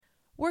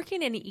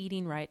Working and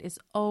eating right is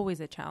always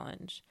a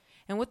challenge,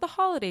 and with the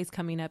holidays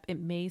coming up, it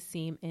may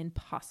seem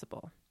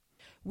impossible.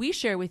 We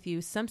share with you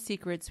some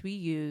secrets we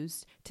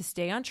use to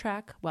stay on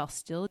track while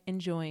still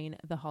enjoying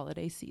the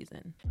holiday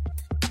season.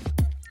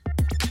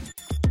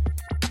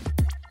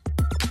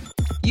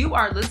 You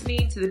are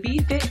listening to the Be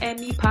Fit and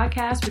Me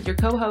podcast with your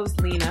co-host,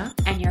 Lena.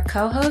 And your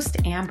co-host,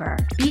 Amber.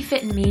 Be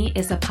Fit and Me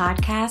is a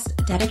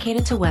podcast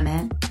dedicated to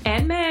women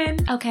and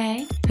men,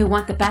 okay, who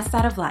want the best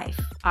out of life.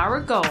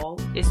 Our goal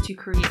is to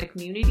create a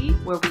community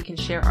where we can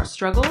share our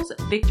struggles,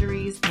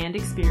 victories, and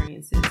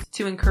experiences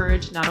to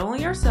encourage not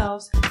only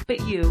ourselves,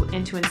 but you,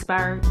 and to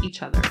inspire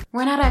each other.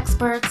 We're not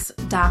experts,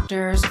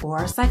 doctors,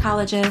 or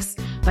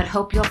psychologists, but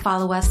hope you'll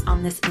follow us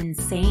on this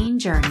insane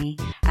journey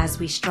as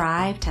we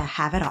strive to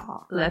have it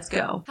all. Let's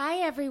go. Hi,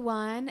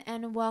 everyone,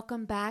 and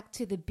welcome back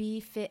to the Be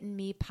Fit and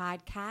Me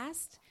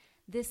podcast.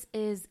 This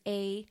is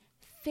a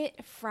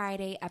Fit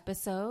Friday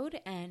episode,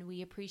 and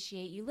we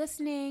appreciate you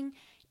listening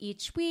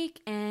each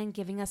week and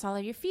giving us all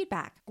of your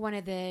feedback. One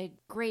of the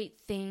great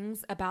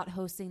things about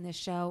hosting the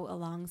show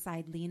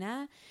alongside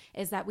Lena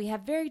is that we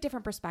have very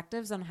different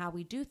perspectives on how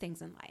we do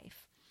things in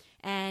life.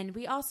 And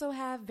we also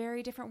have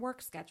very different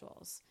work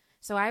schedules.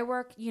 So I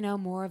work,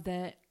 more of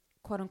the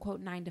quote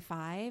unquote 9 to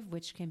 5,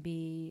 which can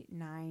be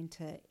 9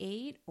 to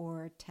 8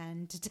 or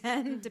 10 to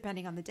 10,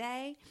 depending on the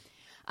day.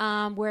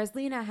 Whereas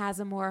Lena has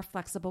a more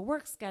flexible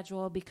work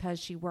schedule because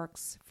she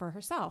works for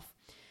herself.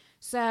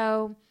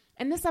 So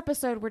in this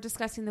episode, we're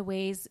discussing the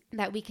ways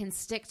that we can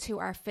stick to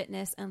our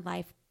fitness and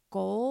life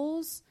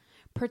goals,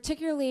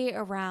 particularly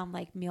around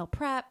like meal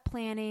prep,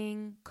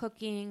 planning,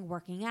 cooking,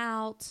 working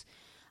out.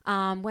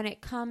 When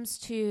it comes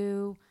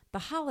to the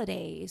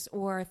holidays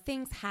or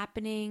things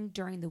happening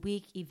during the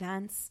week,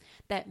 events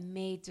that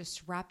may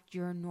disrupt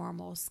your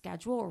normal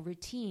schedule or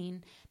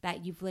routine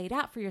that you've laid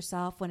out for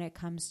yourself when it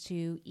comes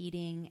to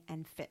eating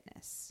and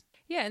fitness.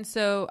 Yeah, and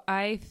so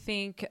I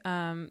think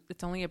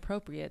it's only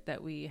appropriate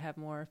that we have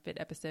more fit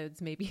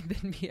episodes, maybe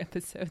than me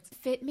episodes.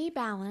 Fit Me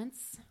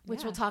Balance,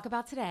 which we'll talk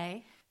about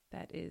today.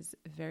 That is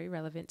very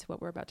relevant to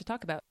what we're about to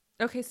talk about.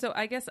 Okay, so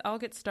I guess I'll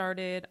get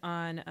started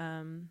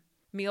on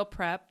meal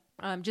prep,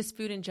 just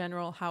food in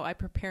general, how I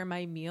prepare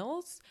my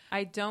meals.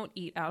 I don't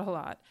eat out a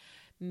lot.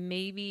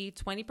 Maybe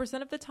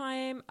 20% of the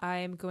time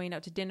I'm going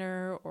out to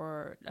dinner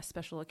or a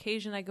special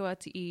occasion I go out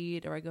to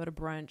eat or I go to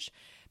brunch.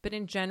 But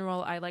in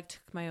general, I like to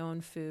cook my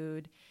own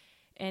food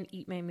and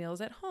eat my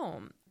meals at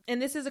home. And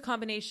this is a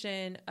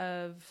combination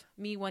of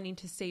me wanting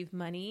to save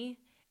money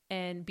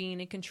and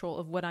being in control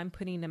of what I'm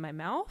putting in my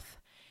mouth.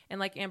 And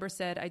like Amber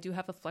said, I do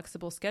have a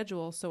flexible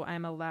schedule, so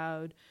I'm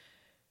allowed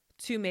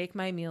to make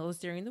my meals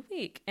during the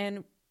week.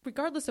 And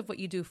regardless of what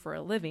you do for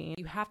a living,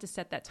 you have to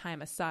set that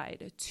time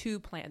aside to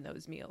plan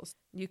those meals.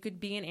 You could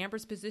be in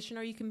Amber's position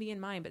or you can be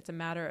in mine, but it's a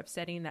matter of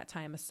setting that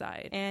time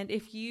aside. And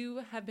if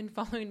you have been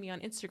following me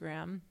on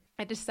Instagram,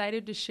 I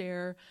decided to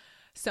share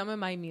some of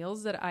my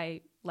meals that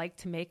I like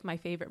to make, my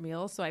favorite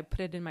meals. So I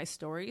put it in my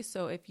story.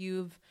 So if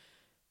you've,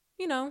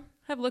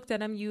 have looked at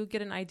them, you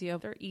get an idea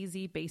of their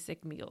easy,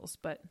 basic meals,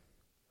 but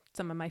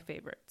some of my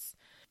favorites.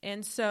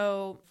 And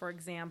so, for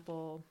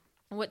example,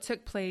 what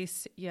took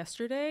place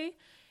yesterday,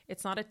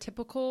 it's not a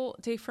typical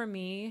day for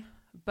me,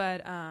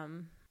 but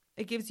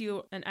it gives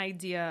you an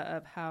idea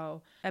of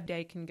how a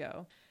day can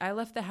go. I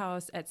left the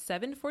house at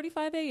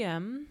 7:45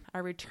 a.m. I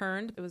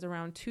returned. It was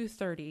around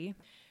 2:30.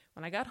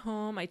 When I got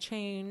home, I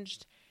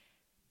changed,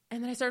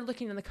 and then I started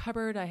looking in the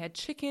cupboard. I had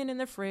chicken in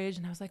the fridge,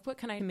 and I was like, what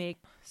can I make?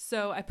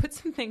 So I put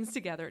some things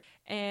together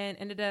and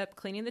ended up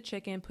cleaning the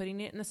chicken, putting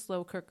it in the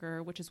slow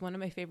cooker, which is one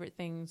of my favorite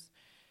things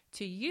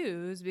to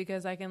use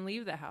because I can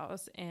leave the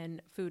house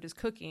and food is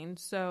cooking.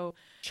 So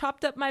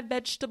chopped up my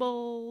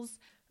vegetables.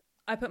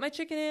 I put my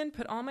chicken in,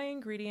 put all my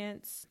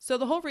ingredients. So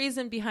the whole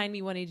reason behind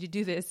me wanting to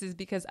do this is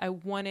because I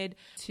wanted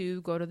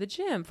to go to the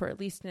gym for at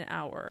least an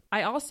hour.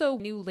 I also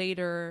knew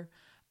later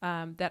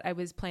that I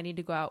was planning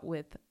to go out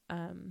with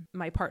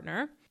my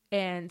partner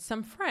and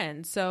some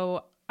friends.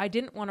 So I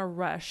didn't want to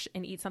rush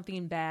and eat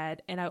something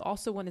bad. And I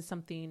also wanted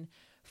something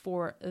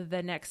for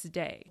the next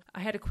day. I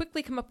had to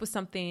quickly come up with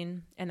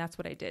something, and that's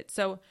what I did.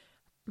 So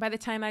by the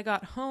time I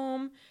got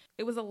home,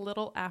 it was a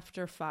little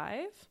after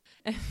 5,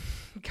 and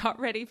got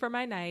ready for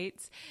my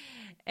night,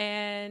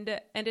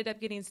 and ended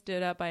up getting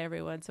stood up by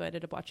everyone. So I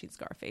ended up watching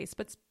Scarface,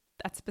 but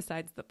that's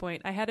besides the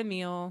point. I had a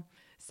meal,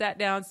 sat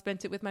down,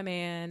 spent it with my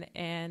man,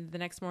 and the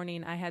next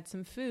morning I had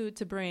some food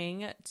to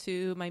bring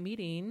to my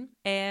meeting.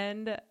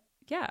 And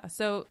yeah,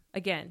 so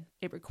again,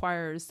 it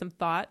requires some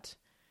thought,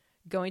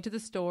 going to the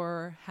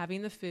store,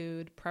 having the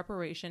food,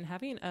 preparation,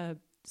 having a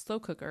slow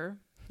cooker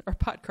or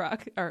pot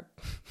crock or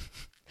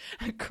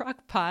a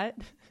crock pot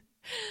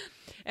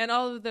and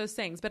all of those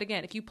things. But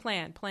again, if you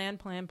plan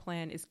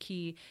is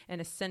key and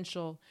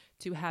essential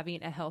to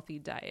having a healthy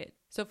diet.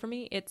 So for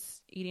me,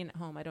 it's eating at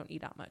home. I don't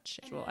eat out much.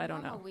 Well, I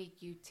don't know. A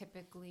week you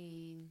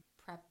typically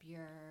prep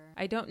your...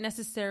 I don't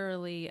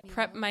necessarily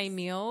prep my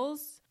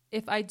meals.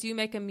 If I do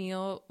make a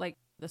meal, like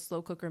the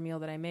slow cooker meal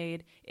that I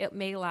made, it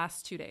may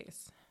last 2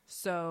 days.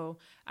 So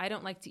I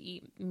don't like to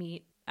eat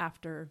meat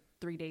after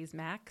 3 days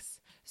max.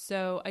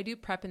 So I do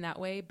prep in that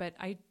way, but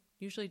I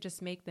usually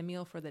just make the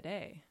meal for the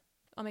day.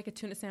 I'll make a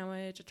tuna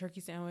sandwich, a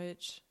turkey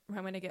sandwich.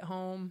 I'm going to get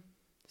home,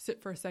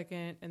 sit for a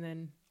second, and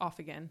then off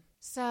again.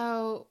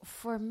 So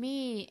for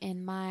me,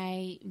 in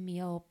my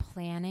meal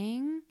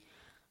planning,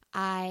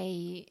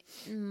 I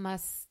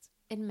must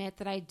admit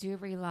that I do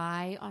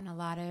rely on a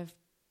lot of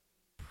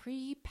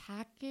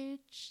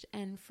pre-packaged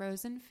and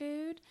frozen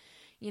food.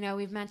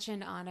 We've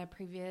mentioned on a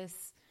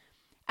previous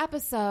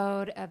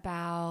episode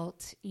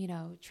about,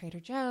 Trader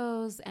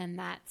Joe's, and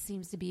that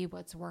seems to be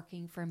what's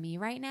working for me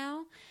right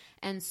now.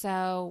 And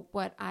so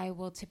what I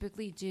will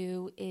typically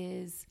do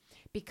is,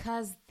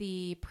 because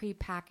the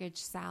pre-packaged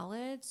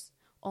salads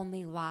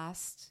only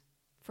last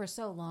for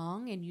so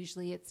long, and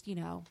usually it's,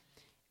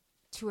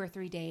 2 or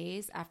 3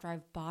 days after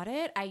I've bought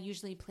it, I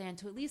usually plan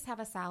to at least have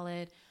a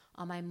salad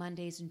on my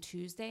Mondays and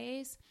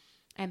Tuesdays.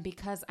 And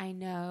because I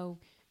know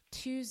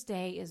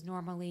Tuesday is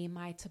normally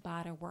my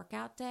Tabata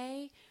workout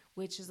day,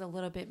 which is a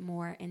little bit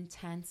more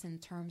intense in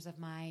terms of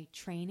my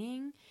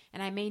training,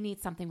 and I may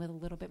need something with a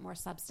little bit more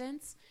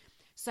substance.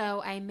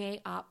 So I may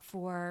opt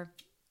for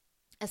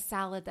a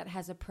salad that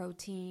has a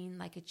protein,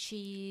 like a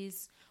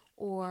cheese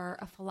or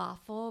a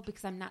falafel,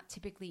 because I'm not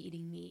typically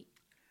eating meat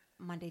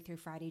Monday through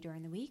Friday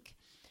during the week.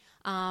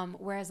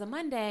 Whereas a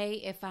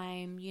Monday, if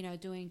I'm,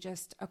 doing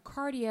just a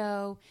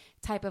cardio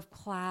type of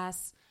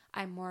class,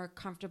 I'm more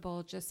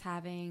comfortable just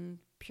having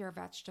pure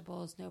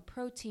vegetables, no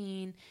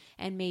protein.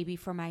 And maybe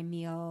for my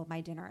meal,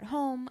 my dinner at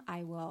home,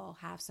 I will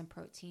have some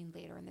protein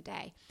later in the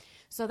day.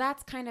 So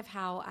that's kind of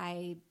how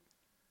I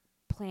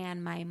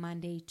plan my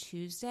Monday,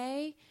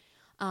 Tuesday.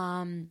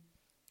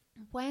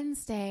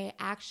 Wednesday,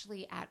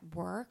 actually at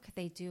work,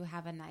 they do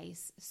have a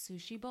nice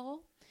sushi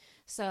bowl.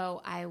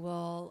 So I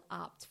will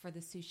opt for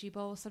the sushi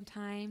bowl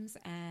sometimes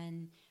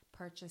and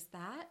purchase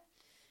that.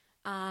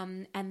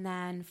 And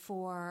then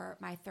for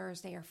my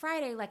Thursday or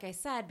Friday, like I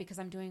said, because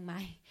I'm doing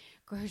my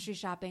grocery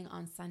shopping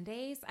on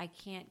Sundays, I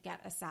can't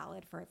get a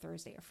salad for a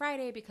Thursday or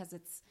Friday because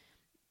it's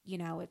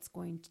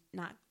going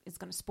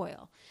to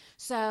spoil.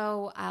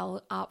 So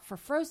I'll opt for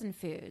frozen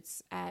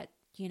foods at,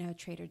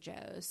 Trader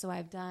Joe's. So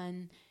I've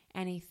done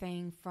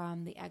anything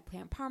from the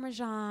eggplant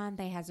parmesan.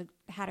 They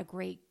had a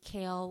great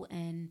kale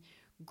and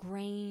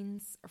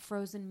grains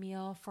frozen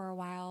meal for a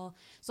while.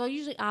 So I'll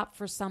usually opt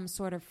for some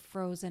sort of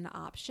frozen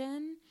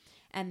option,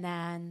 and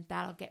then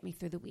that'll get me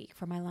through the week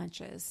for my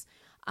lunches.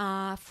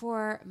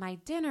 For my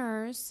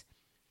dinners,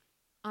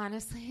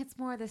 honestly, it's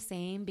more the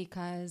same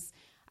because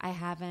I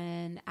have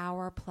an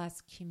hour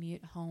plus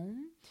commute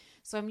home.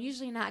 So I'm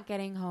usually not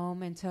getting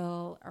home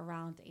until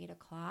around 8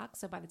 o'clock.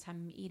 So by the time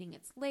I'm eating,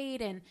 it's late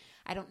and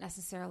I don't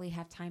necessarily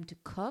have time to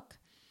cook.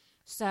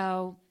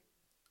 So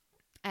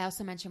I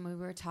also mentioned when we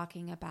were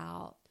talking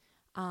about,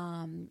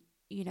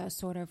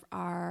 sort of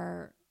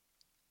our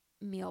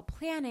meal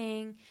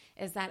planning,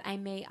 is that I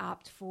may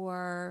opt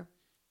for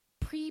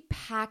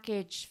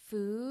pre-packaged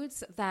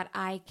foods that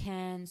I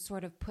can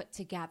sort of put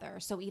together.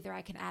 So either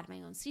I can add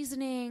my own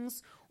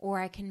seasonings, or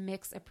I can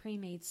mix a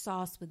pre-made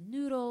sauce with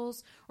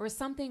noodles, or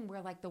something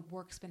where like the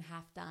work's been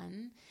half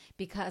done,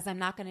 because I'm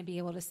not going to be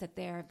able to sit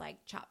there like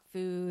chop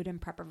food and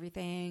prep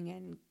everything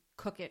and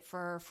cook it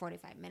for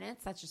 45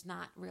 minutes. That's just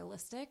not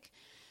realistic.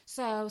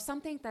 So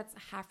something that's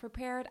half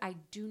prepared. I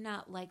do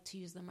not like to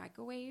use the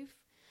microwave.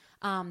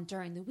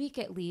 During the week,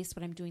 at least,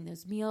 when I'm doing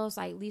those meals,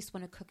 I at least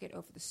want to cook it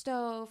over the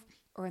stove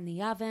or in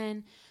the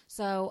oven.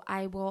 So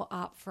I will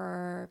opt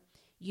for,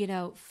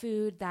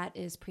 food that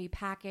is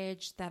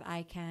prepackaged that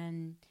I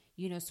can,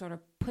 sort of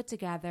put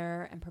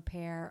together and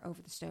prepare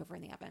over the stove or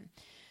in the oven.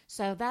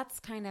 So that's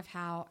kind of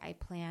how I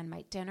plan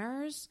my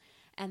dinners.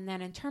 And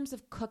then in terms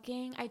of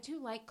cooking, I do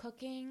like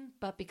cooking,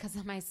 but because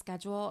of my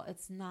schedule,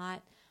 it's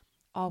not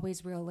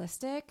always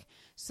realistic.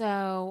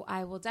 So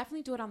I will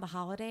definitely do it on the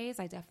holidays.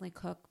 I definitely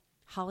cook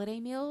holiday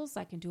meals.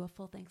 I can do a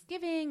full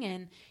Thanksgiving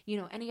and,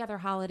 any other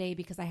holiday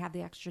because I have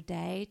the extra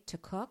day to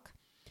cook.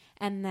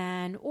 And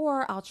then,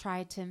 or I'll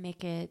try to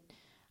make it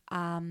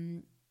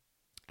happen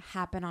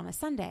on a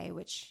Sunday,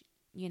 which,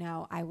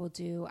 I will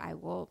do. I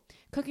will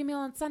cook a meal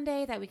on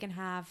Sunday that we can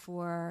have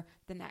for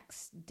the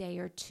next day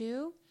or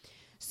two.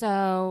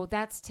 So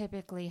that's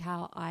typically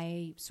how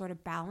I sort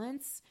of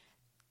balance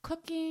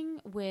cooking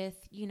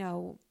with,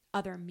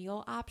 other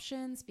meal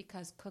options,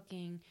 because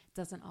cooking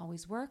doesn't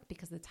always work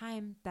because of the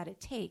time that it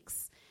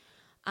takes.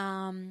 But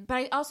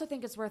I also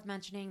think it's worth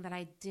mentioning that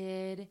I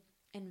did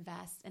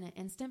invest in an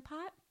Instant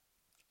Pot.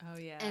 Oh,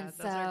 yeah. And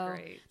those are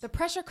great. The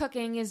pressure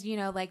cooking is,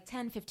 like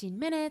 10, 15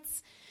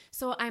 minutes.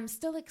 So I'm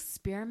still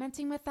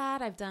experimenting with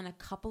that. I've done a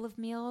couple of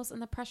meals in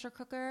the pressure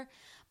cooker,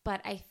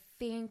 but I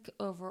think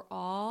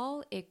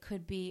overall it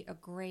could be a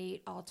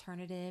great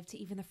alternative to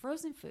even the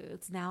frozen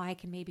foods. Now I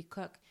can maybe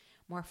cook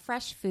more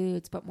fresh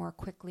foods, but more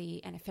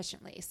quickly and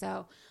efficiently.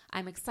 So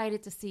I'm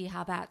excited to see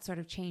how that sort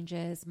of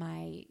changes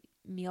my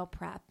meal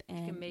prep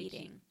and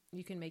eating.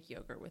 You can make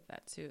yogurt with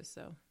that too.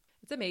 So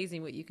it's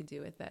amazing what you can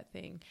do with that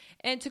thing.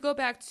 And to go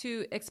back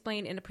to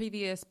explain, in a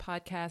previous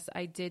podcast,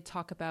 I did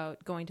talk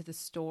about going to the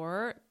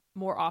store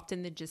more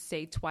often than just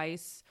say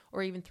twice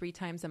or even 3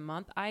 times a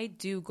month. I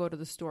do go to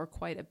the store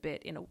quite a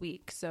bit in a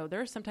week. So there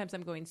are sometimes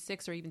I'm going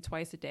 6 or even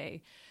twice a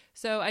day.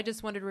 So I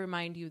just wanted to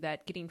remind you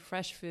that getting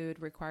fresh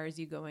food requires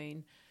you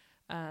going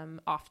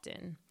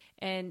often.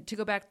 And to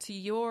go back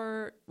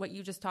to what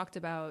you just talked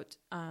about,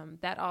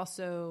 that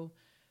also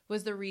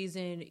was the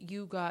reason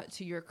you got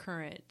to your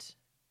current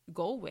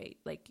goal weight,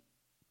 like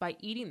by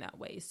eating that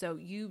way. So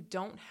you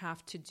don't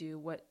have to do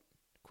what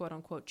quote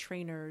unquote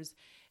trainers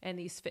and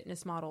these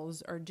fitness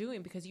models are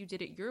doing, because you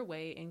did it your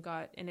way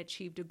and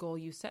achieved a goal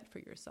you set for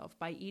yourself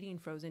by eating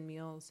frozen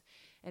meals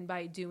and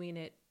by doing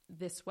it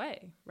this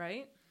way,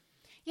 right?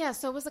 Yeah.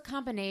 So it was a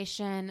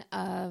combination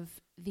of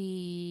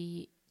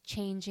the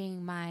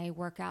changing my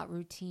workout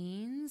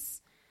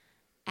routines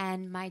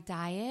and my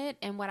diet.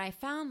 And what I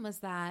found was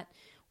that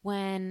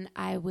when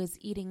I was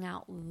eating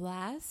out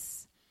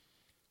less,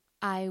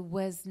 I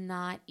was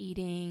not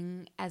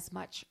eating as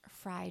much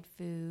fried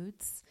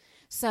foods.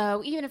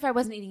 So even if I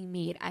wasn't eating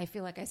meat, I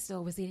feel like I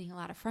still was eating a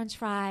lot of French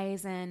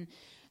fries and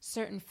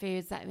certain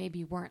foods that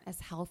maybe weren't as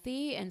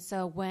healthy. And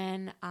so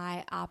when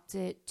I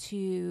opted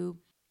to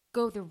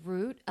go the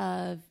route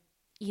of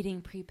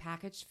eating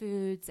prepackaged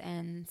foods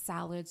and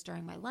salads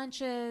during my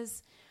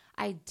lunches,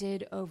 I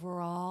did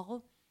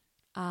overall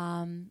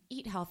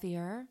eat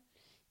healthier,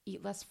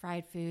 eat less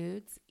fried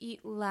foods,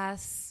 eat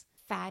less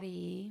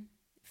fatty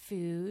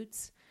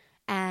foods.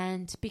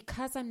 And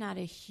because I'm not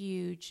a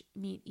huge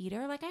meat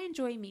eater, like I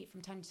enjoy meat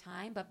from time to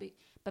time,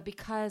 but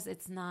because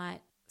it's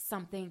not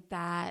something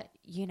that,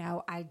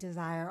 I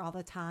desire all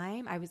the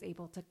time, I was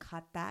able to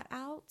cut that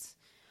out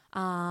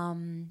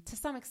to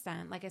some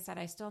extent. Like I said,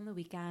 I still on the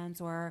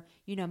weekends or,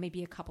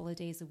 maybe a couple of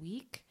days a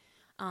week,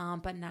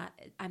 but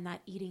I'm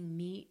not eating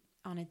meat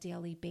on a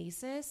daily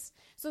basis.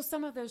 So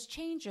some of those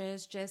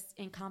changes just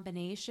in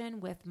combination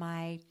with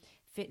my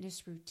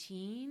fitness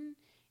routine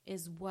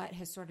is what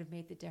has sort of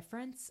made the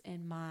difference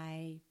in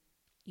my,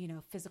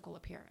 physical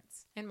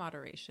appearance. And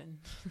moderation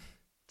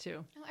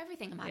too. Oh,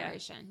 everything in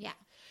moderation. Yeah.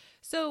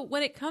 So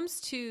when it comes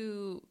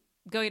to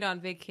going on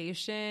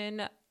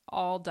vacation,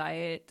 all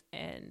diet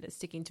and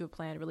sticking to a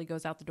plan really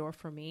goes out the door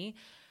for me.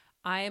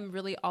 I am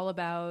really all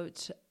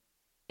about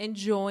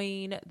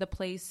enjoying the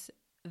place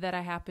that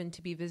I happen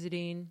to be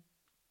visiting,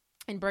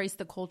 embrace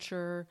the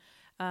culture,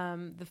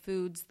 the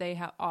foods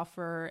they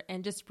offer,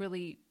 and just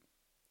really,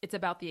 it's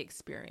about the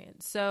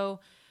experience. So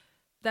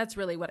that's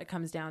really what it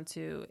comes down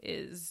to,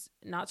 is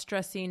not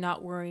stressing,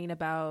 not worrying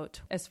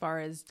about as far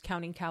as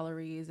counting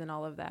calories and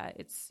all of that.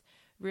 It's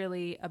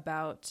really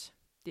about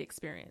the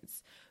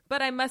experience.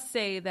 But I must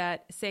say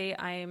that, say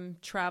I'm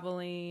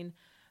traveling,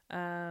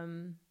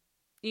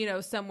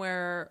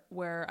 somewhere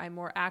where I'm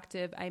more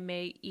active, I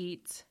may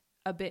eat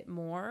a bit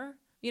more,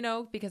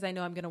 because I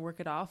know I'm going to work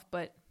it off.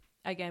 But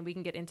again, we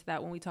can get into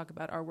that when we talk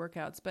about our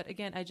workouts. But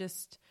again, I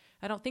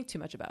don't think too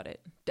much about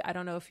it. I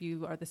don't know if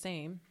you are the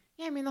same.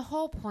 Yeah, the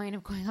whole point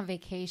of going on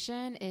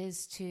vacation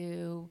is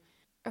to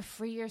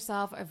free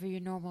yourself of your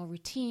normal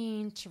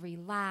routine, to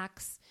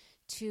relax,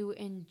 to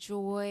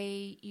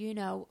enjoy,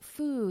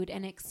 food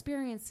and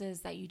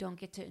experiences that you don't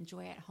get to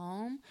enjoy at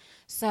home.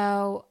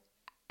 So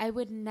I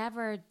would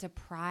never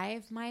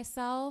deprive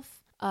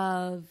myself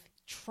of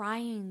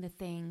trying the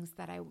foods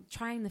that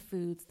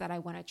I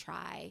want to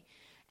try.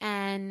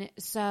 And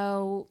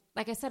so,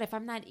 like I said, if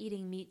I'm not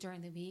eating meat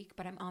during the week,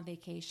 but I'm on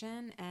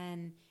vacation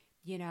and,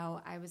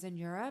 I was in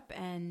Europe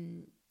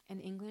and in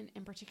England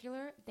in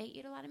particular, they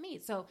eat a lot of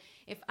meat. So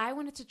if I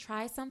wanted to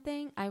try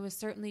something, I was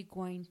certainly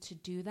going to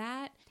do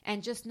that.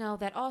 And just know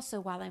that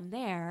also while I'm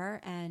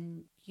there,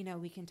 and,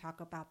 we can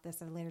talk about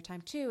this at a later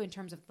time too, in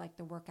terms of like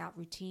the workout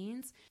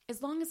routines,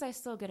 as long as I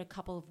still get a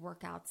couple of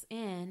workouts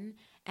in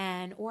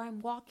or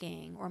I'm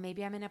walking, or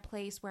maybe I'm in a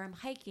place where I'm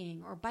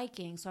hiking or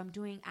biking. So I'm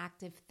doing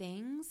active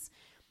things,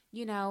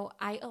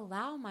 I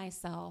allow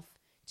myself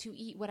to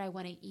eat what I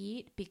want to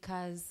eat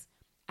because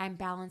I'm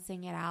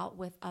balancing it out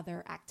with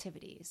other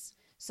activities.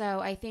 So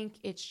I think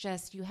it's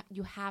just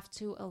you have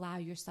to allow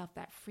yourself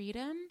that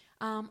freedom,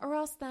 or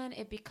else then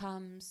it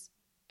becomes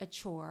a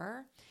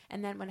chore.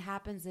 And then what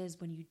happens is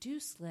when you do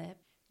slip,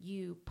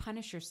 you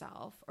punish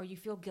yourself, or you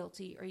feel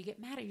guilty, or you get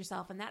mad at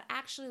yourself, and that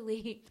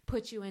actually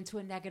puts you into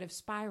a negative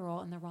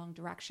spiral in the wrong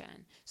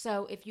direction.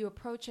 So if you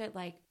approach it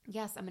like,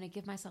 yes, I'm going to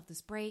give myself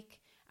this break,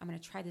 I'm going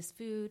to try this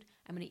food,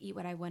 I'm going to eat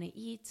what I want to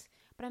eat,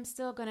 but I'm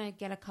still going to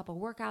get a couple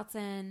workouts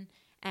in.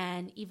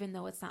 And even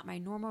though it's not my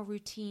normal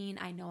routine,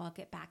 I know I'll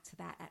get back to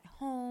that at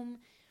home.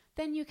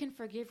 Then you can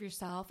forgive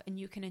yourself and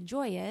you can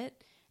enjoy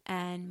it.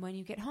 And when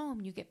you get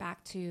home, you get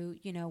back to,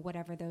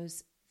 whatever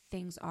those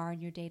things are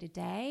in your day to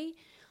day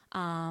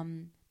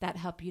that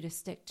help you to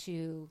stick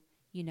to,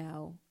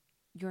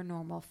 your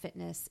normal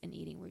fitness and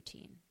eating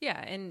routine. Yeah.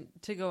 And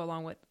to go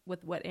along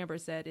with what Amber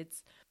said,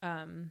 it's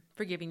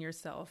forgiving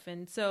yourself.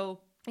 And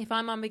so if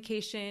I'm on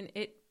vacation,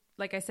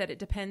 like I said, it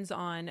depends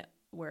on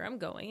where I'm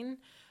going.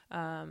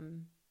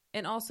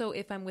 And also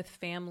if I'm with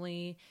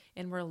family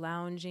and we're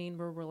lounging,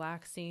 we're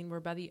relaxing,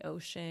 we're by the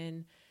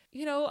ocean,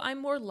 I'm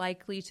more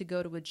likely to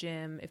go to a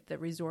gym if the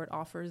resort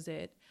offers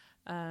it.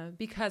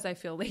 because I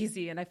feel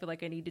lazy and I feel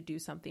like I need to do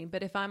something.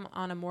 But if I'm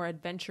on a more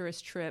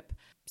adventurous trip,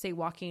 say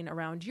walking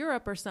around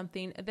Europe or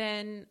something,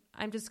 then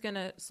I'm just going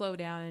to slow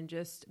down and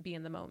just be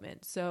in the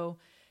moment. So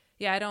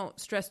yeah, I don't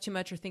stress too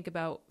much or think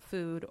about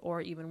food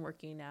or even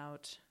working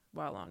out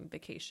while on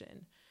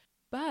vacation.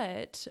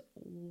 But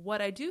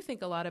what I do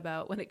think a lot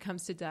about when it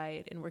comes to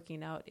diet and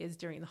working out is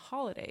during the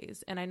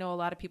holidays. And I know a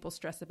lot of people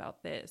stress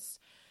about this.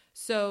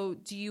 So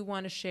do you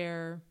want to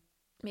share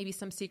maybe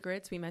some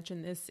secrets? We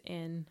mentioned this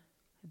in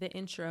the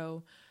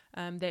intro,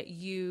 that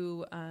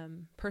you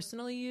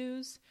personally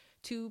use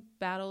to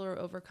battle or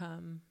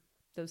overcome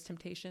those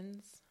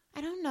temptations?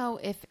 I don't know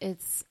if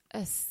it's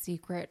a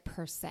secret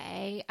per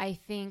se. I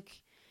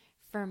think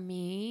for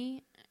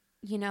me,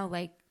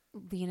 like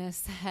Lena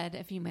said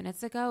a few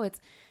minutes ago, it's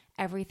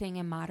everything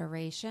in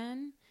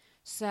moderation.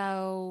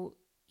 So,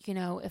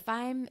 if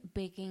I'm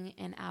baking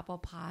an apple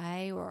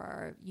pie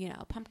or,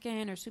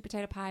 pumpkin or sweet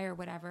potato pie or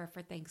whatever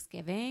for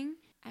Thanksgiving,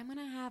 I'm going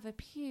to have a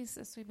piece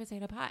of sweet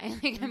potato pie.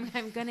 Like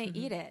I'm going to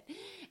eat it.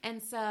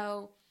 And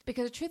so,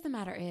 because the truth of the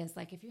matter is,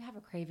 like, if you have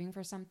a craving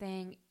for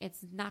something,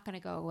 it's not going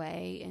to go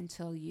away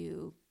until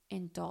you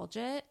indulge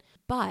it.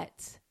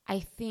 But I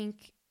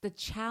think the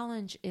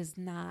challenge is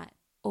not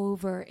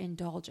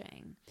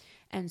overindulging.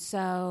 And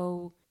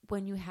so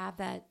when you have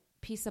that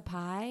piece of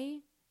pie,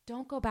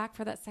 don't go back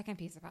for that second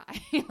piece of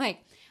pie.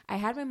 Like, I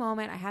had my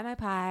moment, I had my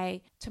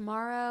pie.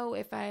 Tomorrow,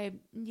 if I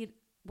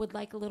would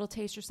like a little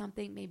taste or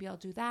something, maybe I'll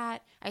do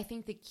that. I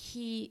think the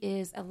key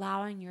is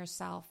allowing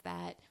yourself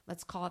that,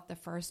 let's call it the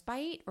first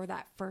bite or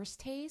that first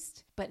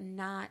taste, but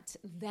not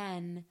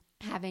then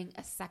having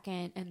a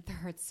second and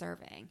third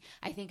serving.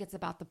 I think it's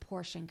about the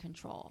portion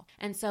control.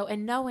 And so,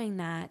 and knowing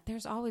that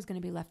there's always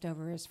going to be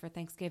leftovers for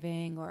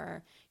Thanksgiving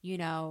or,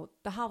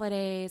 the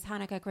holidays,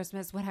 Hanukkah,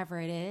 Christmas, whatever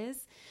it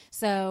is.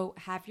 So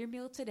have your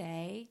meal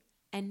today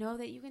and know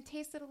that you can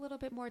taste it a little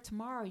bit more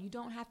tomorrow. You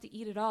don't have to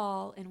eat it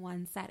all in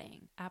one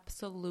setting.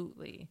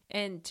 Absolutely.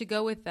 And to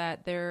go with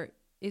that, there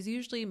is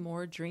usually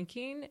more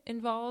drinking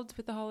involved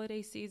with the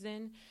holiday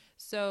season.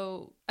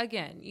 So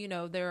again,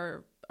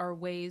 there are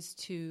ways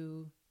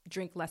to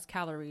drink less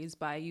calories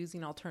by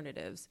using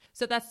alternatives.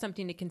 So that's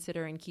something to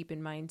consider and keep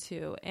in mind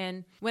too.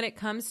 And when it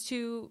comes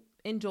to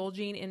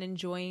indulging and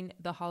enjoying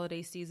the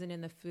holiday season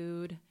and the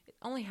food, it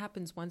only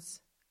happens once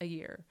a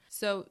year.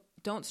 So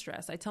don't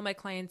stress. I tell my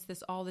clients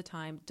this all the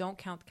time. Don't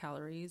count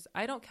calories.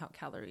 I don't count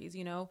calories.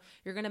 You're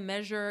going to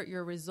measure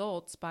your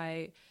results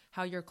by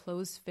how your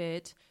clothes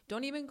fit.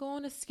 Don't even go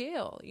on a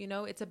scale.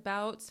 It's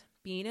about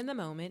being in the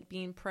moment,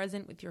 being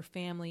present with your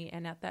family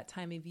and at that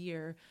time of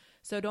year.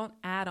 So don't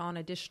add on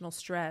additional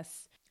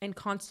stress and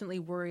constantly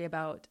worry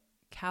about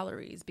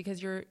calories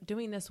because you're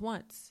doing this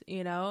once,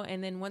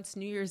 and then once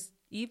New Year's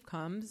Eve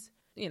comes,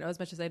 as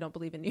much as I don't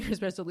believe in New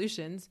Year's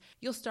resolutions,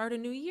 you'll start a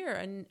new year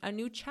and a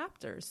new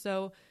chapter.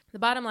 So the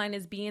bottom line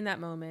is be in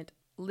that moment,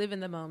 live in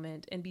the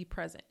moment, and be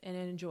present and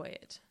enjoy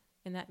it.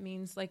 And that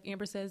means, like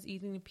Amber says,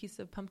 eating a piece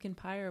of pumpkin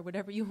pie or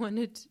whatever you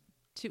wanted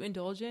to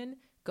indulge in,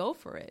 go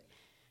for it.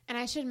 And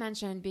I should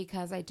mention,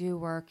 because I do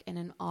work in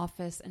an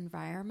office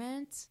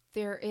environment,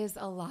 there is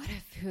a lot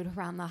of food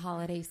around the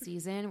holiday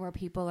season where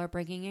people are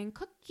bringing in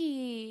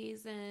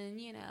cookies and,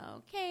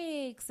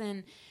 cakes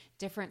and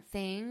different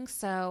things.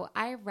 So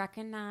I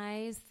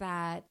recognize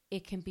that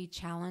it can be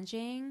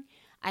challenging.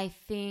 I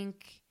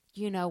think,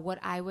 what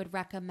I would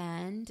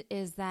recommend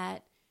is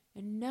that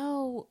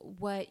know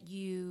what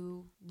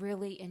you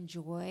really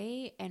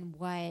enjoy and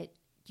what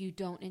you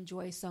don't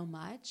enjoy so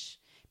much.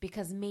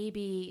 Because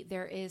maybe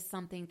there is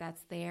something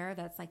that's there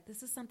that's like,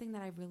 this is something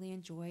that I really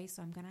enjoy,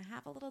 so I'm going to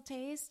have a little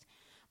taste.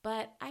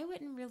 But I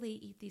wouldn't really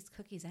eat these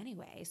cookies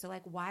anyway. So,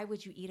 like, why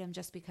would you eat them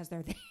just because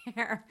they're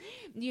there?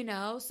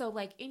 So,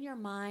 like, in your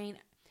mind,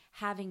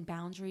 having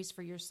boundaries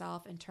for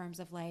yourself in terms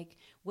of, like,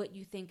 what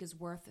you think is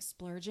worth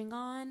splurging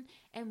on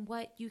and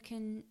what you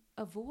can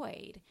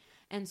avoid.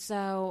 And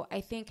so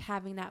I think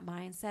having that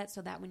mindset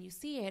so that when you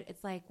see it,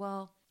 it's like,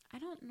 well, I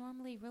don't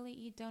normally really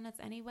eat donuts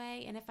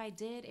anyway. And if I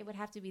did, it would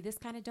have to be this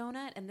kind of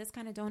donut, and this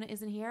kind of donut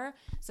isn't here.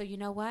 So you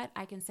know what?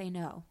 I can say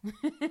no.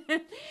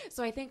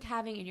 So I think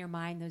having in your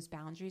mind those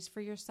boundaries for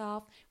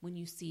yourself when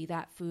you see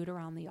that food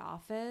around the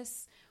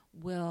office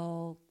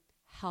will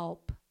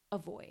help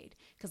avoid.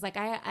 Because like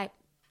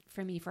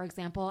for me, for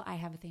example, I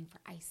have a thing for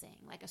icing,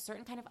 like a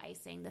certain kind of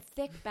icing, the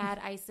thick, bad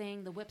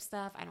icing, the whipped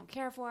stuff I don't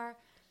care for.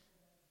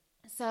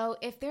 So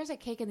if there's a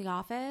cake in the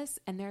office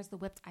and there's the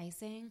whipped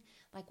icing,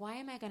 like, why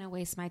am I going to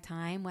waste my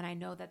time when I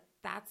know that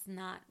that's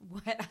not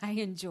what I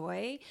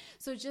enjoy?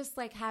 So just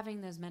like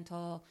having those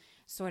mental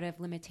sort of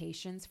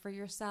limitations for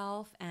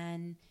yourself.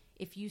 And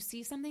if you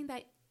see something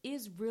that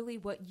is really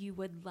what you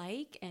would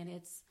like and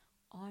it's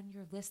on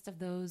your list of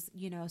those,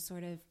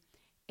 sort of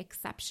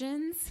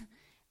exceptions,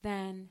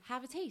 then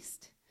have a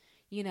taste,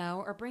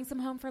 or bring some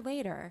home for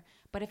later.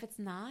 But if it's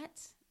not,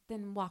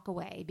 then walk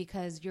away,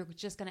 because you're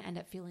just going to end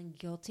up feeling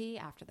guilty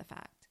after the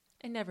fact.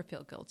 And never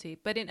feel guilty.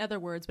 But in other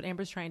words, what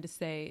Amber's trying to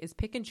say is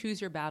pick and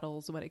choose your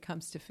battles when it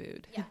comes to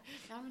food. Yeah.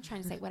 Now I'm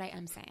trying to say what I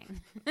am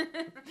saying.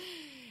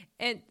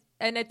 And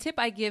And a tip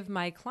I give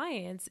my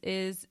clients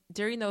is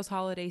during those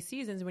holiday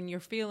seasons when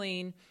you're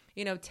feeling,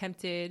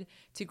 tempted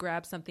to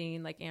grab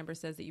something like Amber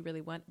says that you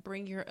really want,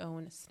 bring your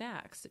own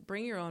snacks,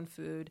 bring your own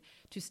food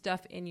to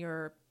stuff in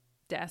your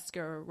desk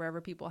or wherever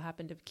people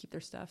happen to keep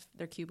their stuff,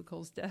 their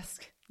cubicles,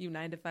 desk, you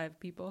 9-to-5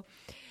 people.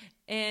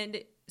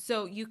 And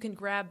so you can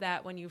grab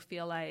that when you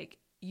feel like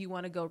you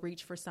want to go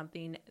reach for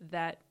something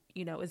that,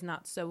 is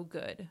not so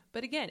good.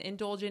 But again,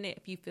 indulge in it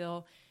if you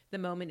feel the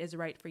moment is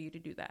right for you to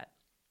do that.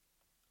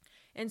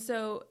 And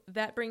so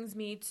that brings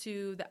me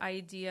to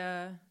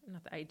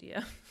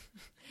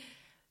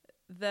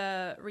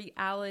the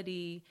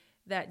reality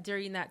that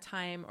during that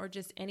time or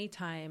just any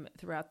time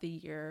throughout the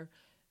year,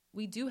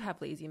 we do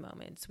have lazy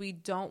moments. We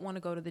don't want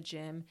to go to the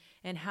gym.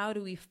 And how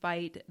do we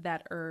fight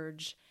that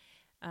urge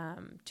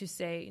to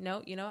say,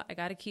 no, I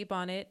got to keep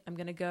on it. I'm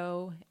going to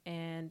go.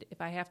 And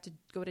if I have to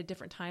go at a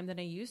different time than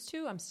I used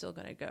to, I'm still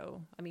going to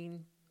go. I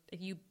mean,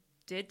 if you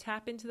did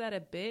tap into that a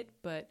bit,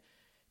 but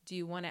do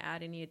you want to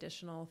add any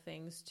additional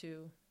things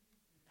to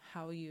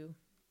how you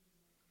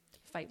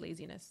fight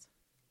laziness?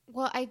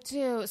 Well, I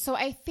do. So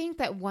I think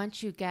that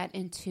once you get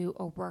into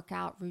a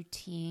workout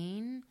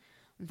routine,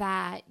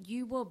 that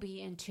you will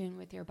be in tune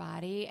with your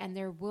body, and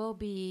there will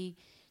be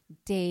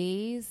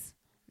days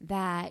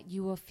that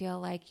you will feel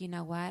like, you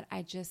know what,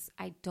 I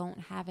don't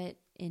have it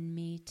in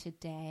me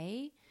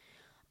today.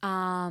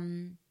 But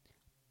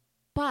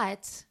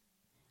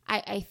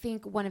I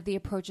think one of the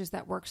approaches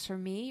that works for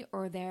me,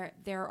 or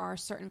there are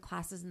certain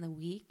classes in the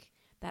week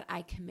that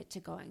I commit to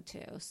going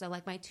to. So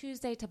like my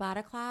Tuesday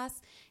Tabata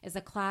class is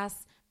a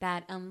class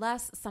that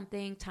unless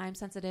something time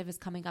sensitive is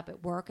coming up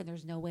at work and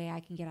there's no way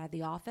I can get out of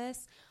the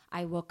office,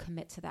 I will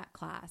commit to that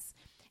class.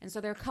 And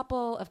so there are a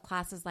couple of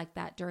classes like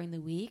that during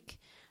the week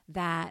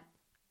that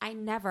I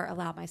never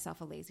allow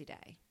myself a lazy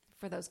day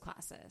for those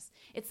classes.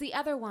 It's the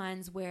other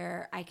ones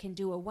where I can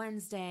do a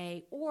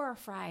Wednesday or a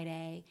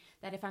Friday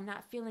that if I'm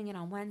not feeling it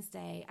on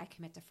Wednesday, I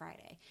commit to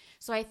Friday.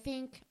 So I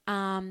think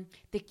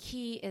the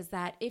key is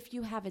that if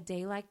you have a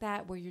day like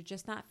that where you're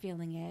just not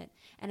feeling it,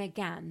 and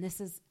again,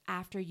 this is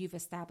after you've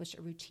established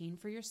a routine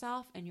for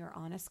yourself and you're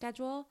on a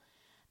schedule,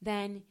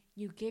 then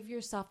you give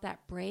yourself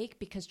that break,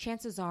 because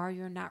chances are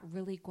you're not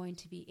really going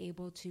to be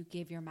able to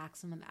give your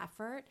maximum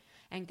effort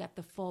and get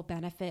the full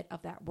benefit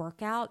of that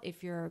workout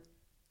if you're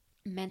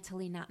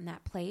mentally not in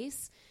that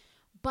place.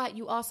 But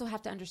you also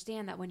have to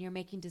understand that when you're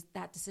making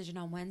that decision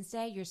on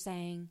Wednesday, you're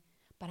saying,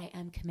 but I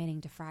am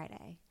committing to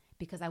Friday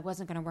because I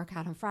wasn't going to work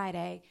out on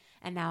Friday,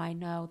 and now I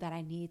know that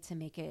I need to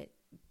make it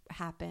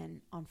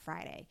happen on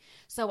Friday.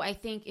 So I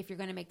think if you're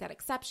going to make that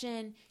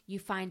exception, you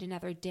find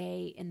another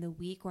day in the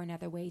week or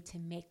another way to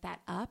make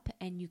that up,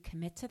 and you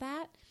commit to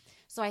that.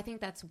 So I think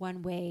that's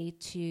one way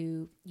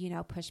to,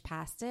 push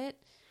past it.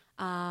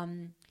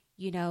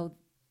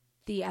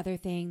 The other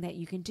thing that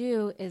you can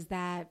do is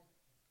that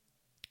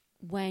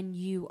when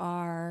you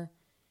are,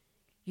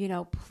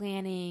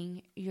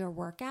 planning your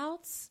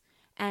workouts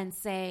and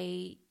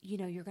say,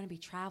 you're going to be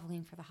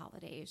traveling for the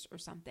holidays or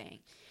something,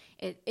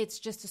 it's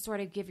just to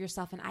sort of give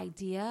yourself an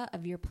idea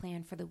of your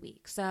plan for the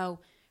week. So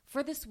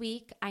for this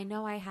week, I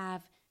know I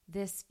have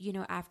this,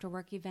 after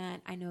work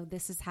event. I know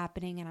this is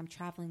happening and I'm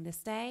traveling this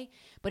day.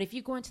 But if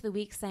you go into the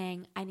week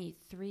saying, I need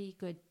 3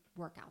 good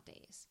workout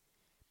days.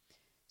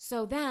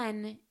 So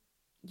then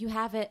you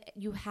have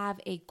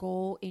a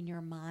goal in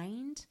your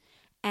mind,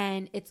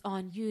 and it's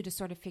on you to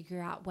sort of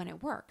figure out when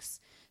it works.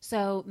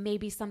 So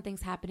maybe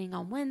something's happening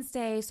on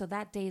Wednesday, so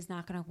that day is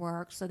not going to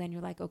work. So then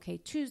you're like, okay,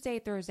 Tuesday,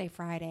 Thursday,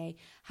 Friday,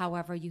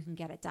 however you can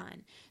get it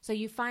done. So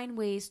you find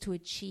ways to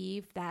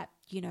achieve that,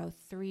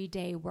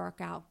 3-day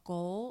workout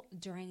goal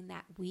during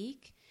that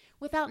week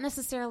without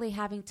necessarily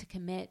having to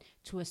commit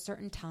to a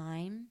certain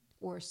time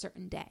or a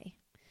certain day.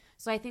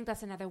 So I think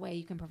that's another way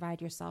you can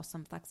provide yourself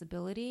some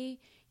flexibility,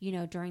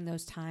 during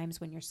those times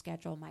when your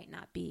schedule might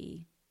not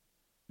be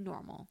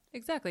normal.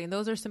 Exactly. And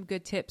those are some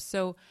good tips.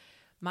 So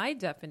my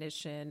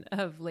definition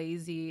of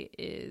lazy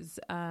is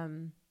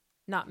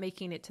not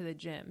making it to the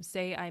gym.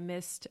 Say I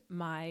missed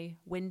my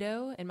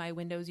window, and my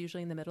window is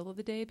usually in the middle of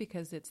the day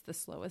because it's the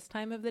slowest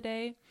time of the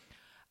day.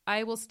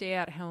 I will stay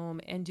at home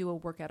and do a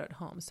workout at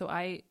home. So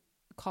I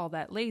call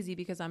that lazy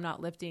because I'm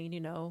not lifting,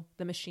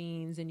 the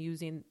machines and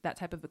using that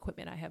type of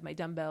equipment. I have my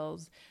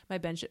dumbbells, my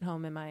bench at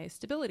home, and my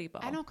stability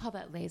ball. I don't call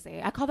that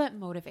lazy. I call that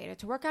motivated.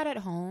 To work out at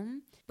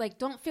home,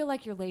 don't feel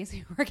like you're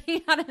lazy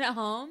working out at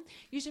home.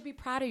 You should be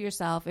proud of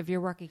yourself if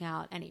you're working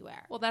out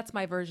anywhere. Well, that's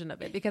my version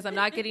of it because I'm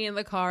not getting in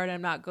the car and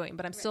I'm not going,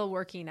 but I'm still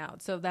working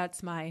out. So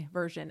that's my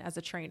version as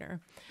a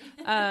trainer.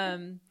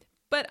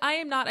 But I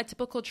am not a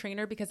typical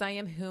trainer because I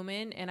am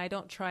human, and I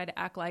don't try to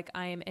act like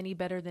I am any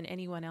better than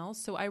anyone else.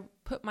 So I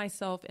put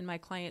myself in my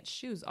clients'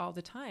 shoes all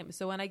the time.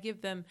 So when I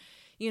give them,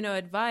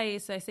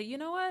 advice, I say, you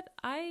know what?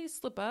 I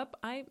slip up.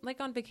 I like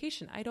on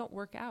vacation. I don't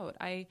work out.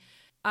 I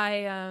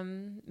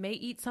may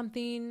eat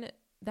something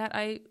that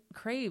I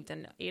craved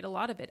and ate a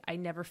lot of it. I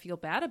never feel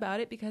bad about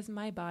it because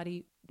my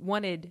body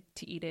wanted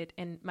to eat it,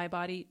 and my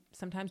body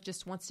sometimes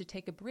just wants to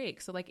take a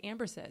break. So like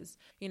Amber says,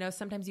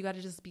 sometimes you got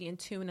to just be in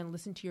tune and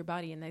listen to your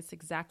body. And that's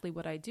exactly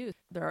what I do.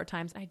 There are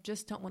times I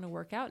just don't want to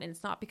work out, and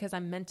it's not because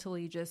I'm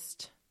mentally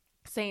just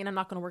saying I'm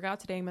not going to work out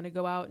today, I'm going to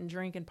go out and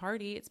drink and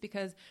party. It's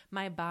because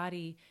my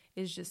body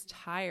is just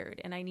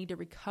tired and I need to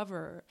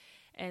recover.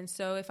 And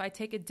so if I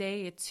take a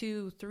day,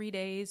 2, 3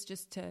 days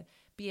just to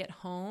be at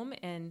home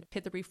and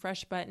hit the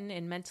refresh button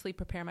and mentally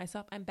prepare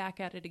myself, I'm back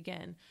at it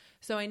again.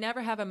 So I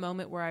never have a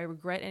moment where I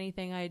regret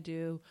anything I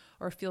do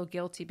or feel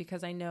guilty,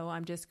 because I know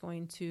I'm just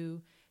going to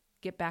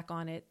get back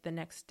on it the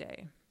next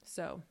day.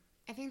 So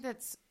I think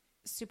that's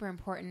super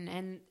important,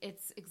 and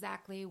it's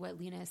exactly what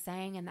Lena is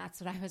saying, and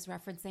that's what I was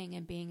referencing,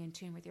 and being in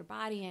tune with your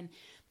body, and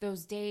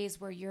those days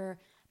where you're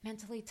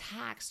mentally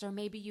taxed, or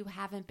maybe you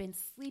haven't been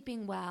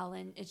sleeping well,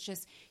 and it's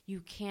just you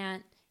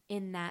can't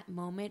in that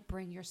moment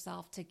bring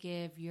yourself to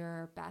give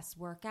your best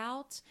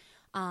workout.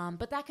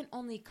 But that can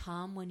only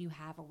come when you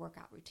have a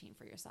workout routine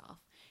for yourself,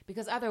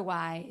 because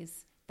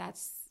otherwise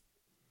that's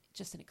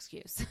just an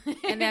excuse.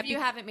 And if you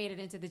haven't made it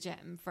into the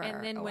gym for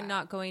and then when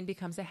not going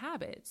becomes a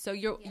habit. So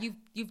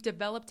you've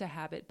developed a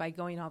habit by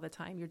going all the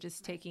time. You're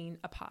just taking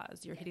a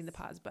pause. You're hitting the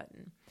pause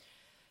button.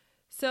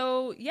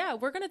 So yeah,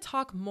 we're going to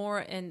talk more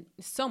and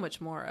so much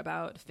more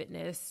about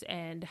fitness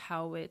and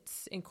how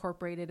it's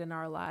incorporated in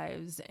our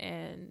lives,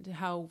 and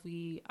how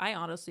I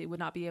honestly would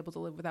not be able to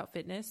live without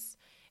fitness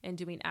and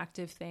doing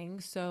active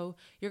things. So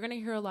you're going to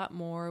hear a lot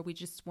more. We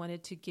just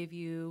wanted to give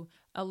you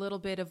a little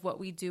bit of what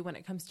we do when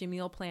it comes to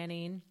meal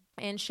planning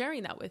and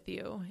sharing that with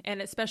you.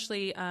 And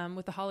especially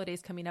with the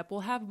holidays coming up, we'll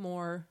have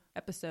more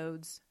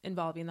episodes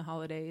involving the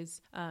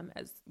holidays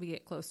as we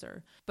get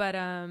closer. But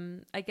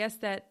I guess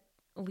that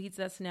leads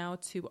us now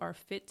to our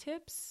fit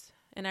tips.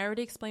 And I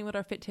already explained what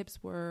our fit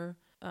tips were,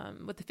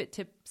 what the fit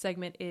tip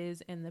segment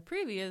is in the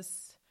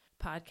previous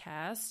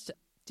podcast.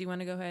 Do you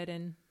want to go ahead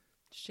and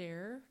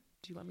share?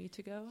 Do you want me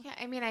to go? Yeah,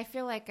 I mean, I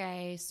feel like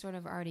I sort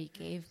of already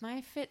gave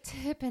my fit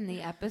tip in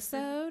the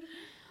episode,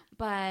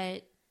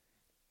 but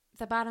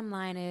the bottom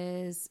line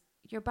is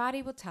your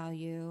body will tell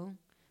you,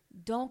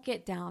 don't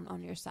get down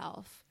on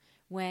yourself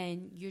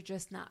when you're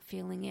just not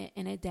feeling it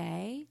in a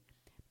day,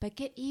 but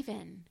get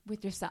even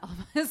with yourself.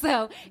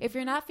 So if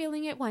you're not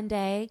feeling it one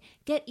day,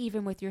 get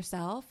even with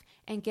yourself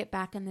and get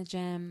back in the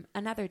gym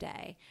another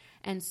day.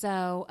 And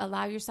so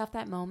allow yourself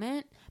that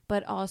moment,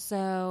 but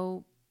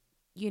also,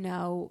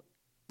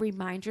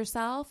 remind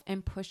yourself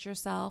and push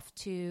yourself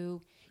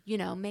to,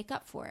 make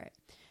up for it.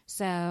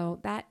 So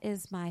that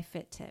is my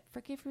fit tip.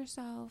 Forgive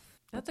yourself.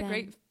 That's a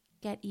great...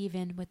 Get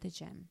even with the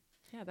gym.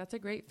 Yeah, that's a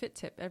great fit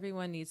tip.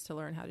 Everyone needs to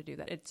learn how to do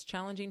that. It's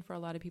challenging for a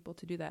lot of people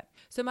to do that.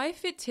 So my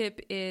fit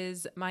tip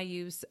is my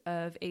use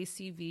of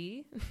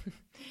ACV.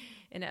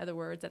 In other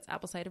words, that's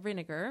apple cider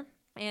vinegar.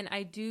 And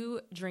I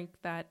do drink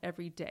that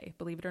every day.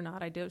 Believe it or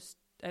not, I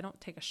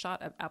don't take a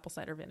shot of apple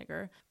cider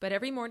vinegar, but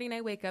every morning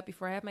I wake up,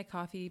 before I have my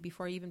coffee,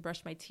 before I even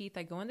brush my teeth,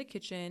 I go in the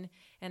kitchen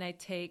and I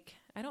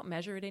don't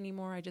measure it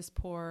anymore. I just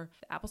pour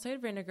the apple cider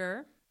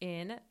vinegar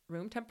in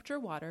room temperature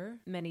water.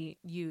 Many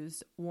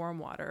use warm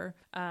water,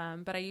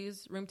 but I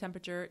use room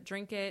temperature,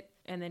 drink it,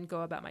 and then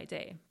go about my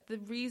day. The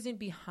reason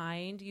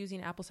behind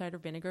using apple cider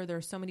vinegar, there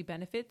are so many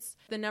benefits.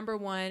 The number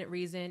one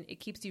reason,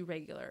 it keeps you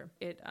regular.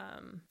 It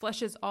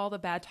flushes all the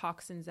bad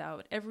toxins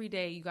out. Every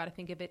day you got to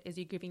think of it as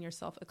you're giving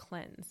yourself a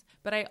cleanse.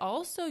 But I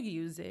also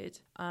use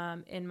it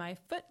in my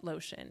foot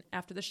lotion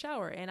after the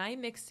shower, and I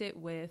mix it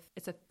with,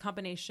 it's a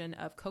combination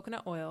of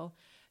coconut oil,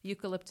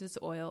 eucalyptus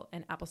oil,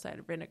 and apple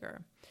cider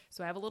vinegar.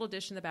 So I have a little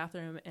dish in the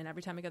bathroom, and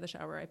every time I go to the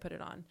shower, I put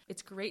it on.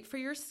 It's great for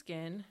your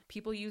skin.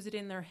 People use it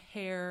in their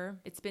hair.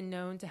 It's been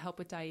known to help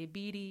with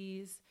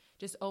diabetes,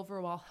 just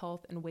overall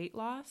health and weight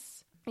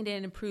loss. And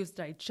it improves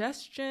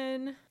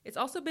digestion. It's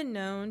also been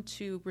known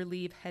to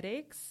relieve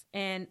headaches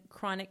and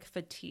chronic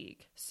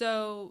fatigue.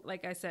 So,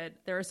 like I said,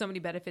 there are so many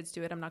benefits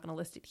to it. I'm not going to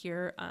list it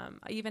here. I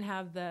even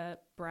have the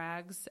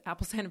Bragg's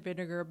apple cider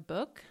vinegar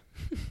book.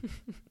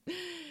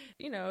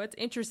 It's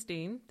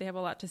interesting. They have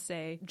a lot to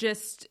say.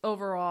 Just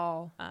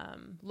overall,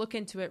 look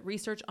into it,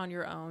 research on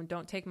your own.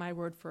 Don't take my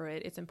word for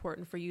it. It's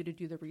important for you to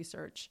do the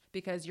research,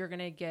 because you're going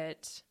to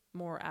get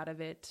more out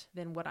of it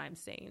than what I'm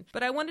saying.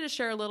 But I wanted to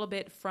share a little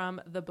bit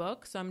from the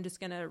book, so I'm just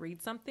going to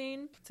read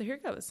something. So here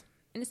it goes.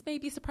 And this may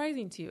be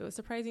surprising to you. It was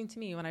surprising to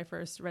me when I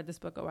first read this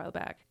book a while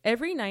back.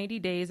 Every 90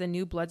 days, a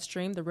new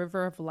bloodstream, the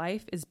river of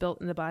life, is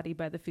built in the body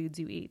by the foods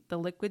you eat, the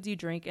liquids you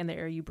drink, and the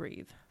air you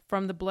breathe.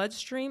 From the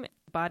bloodstream,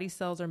 body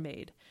cells are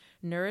made,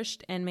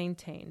 nourished, and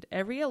maintained.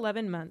 Every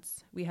 11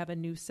 months, we have a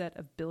new set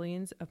of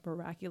billions of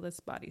miraculous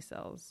body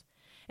cells.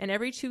 And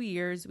every 2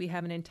 years, we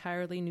have an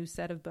entirely new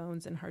set of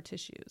bones and heart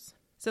tissues.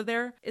 So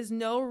there is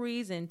no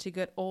reason to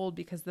get old,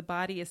 because the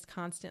body is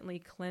constantly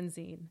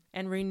cleansing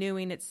and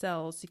renewing its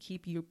cells to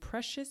keep your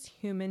precious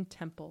human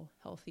temple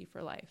healthy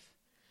for life.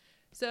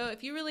 So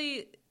if you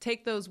really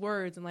take those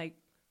words and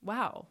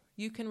wow,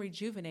 you can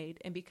rejuvenate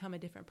and become a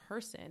different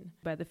person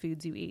by the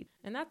foods you eat.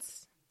 And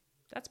that's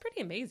that's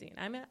pretty amazing.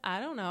 I mean, I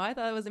don't know. I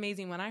thought it was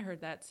amazing when I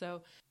heard that.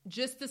 So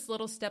just this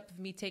little step of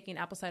me taking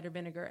apple cider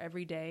vinegar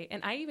every day.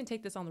 And I even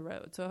take this on the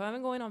road. So if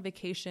I'm going on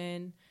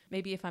vacation,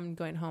 maybe if I'm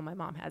going home, my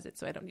mom has it,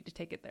 so I don't need to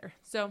take it there.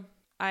 So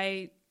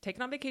I take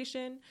it on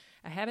vacation.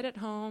 I have it at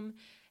home,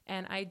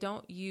 and I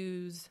don't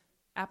use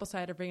apple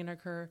cider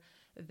vinegar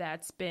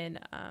that's been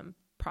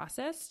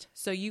processed.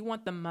 So you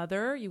want the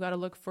mother. You got to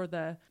look for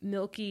the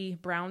milky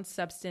brown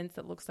substance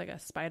that looks like a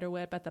spider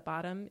web at the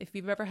bottom. If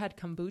you've ever had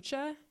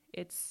kombucha,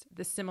 it's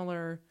the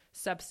similar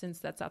substance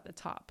that's at the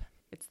top.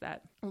 It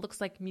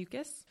looks like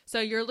mucus. So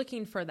you're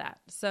looking for that.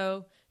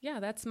 So yeah,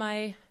 that's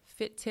my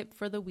fit tip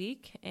for the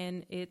week.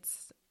 And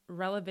it's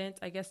relevant,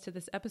 I guess, to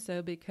this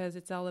episode because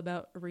it's all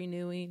about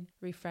renewing,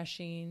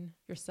 refreshing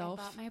yourself.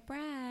 I bought my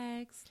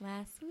Brags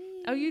last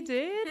week. Oh, you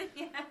did?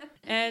 Yeah.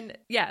 And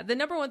yeah, the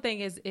number one thing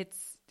is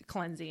it's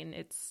cleansing.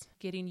 It's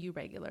getting you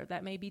regular.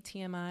 That may be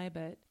TMI,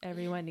 but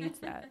everyone needs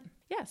that.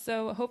 Yeah.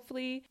 So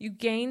hopefully you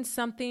gain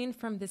something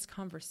from this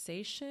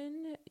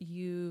conversation.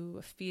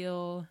 You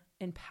feel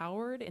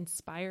empowered,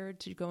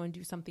 inspired to go and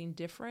do something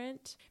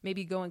different.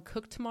 Maybe go and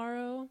cook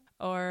tomorrow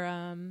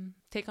or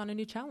take on a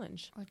new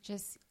challenge. Or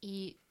just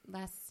eat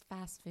less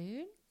fast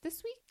food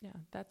this week. Yeah,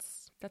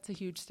 that's a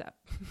huge step.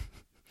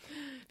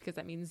 Because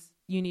that means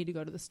you need to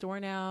go to the store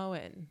now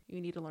and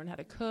you need to learn how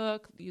to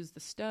cook, use the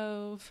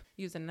stove,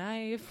 use a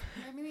knife.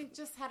 I mean, you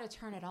just had to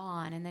turn it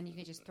on and then you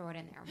could just throw it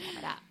in there and warm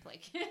it up.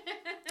 Like,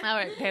 all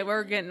right. Okay.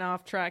 We're getting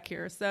off track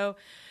here. So,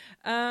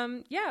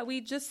 yeah,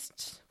 we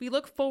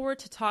look forward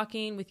to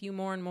talking with you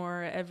more and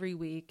more every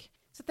week.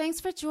 So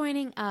thanks for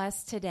joining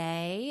us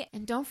today.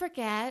 And don't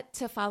forget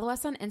to follow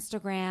us on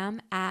Instagram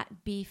at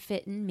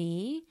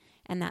BeFitandMe.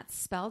 And that's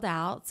spelled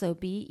out. So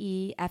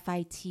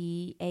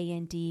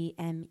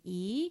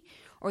BeFitandme.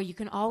 Or you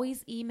can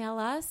always email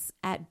us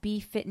at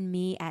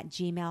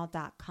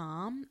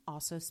befitandme@gmail.com,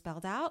 also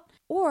spelled out.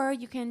 Or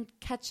you can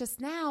catch us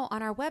now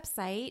on our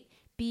website,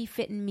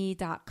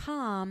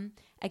 befitandme.com.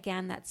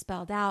 Again, that's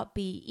spelled out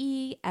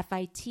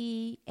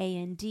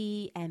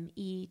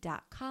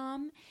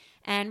BeFitandme.com.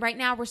 And right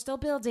now we're still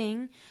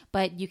building,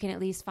 but you can at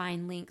least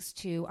find links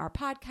to our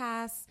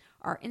podcasts,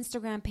 our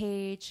Instagram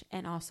page,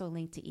 and also a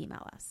link to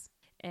email us.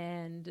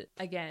 And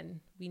again,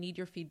 we need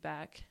your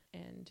feedback,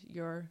 and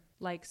your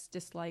likes,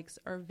 dislikes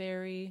are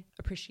very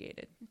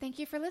appreciated. Thank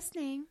you for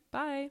listening.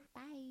 Bye.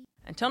 Bye.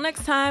 Until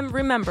next time,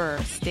 remember,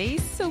 stay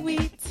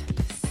sweet,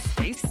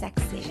 stay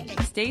Sexy.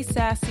 stay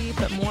sassy,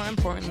 but more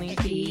importantly,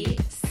 Be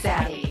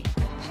savvy.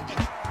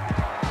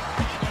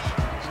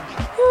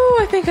 Ooh,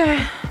 I think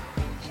I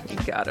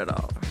got it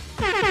all.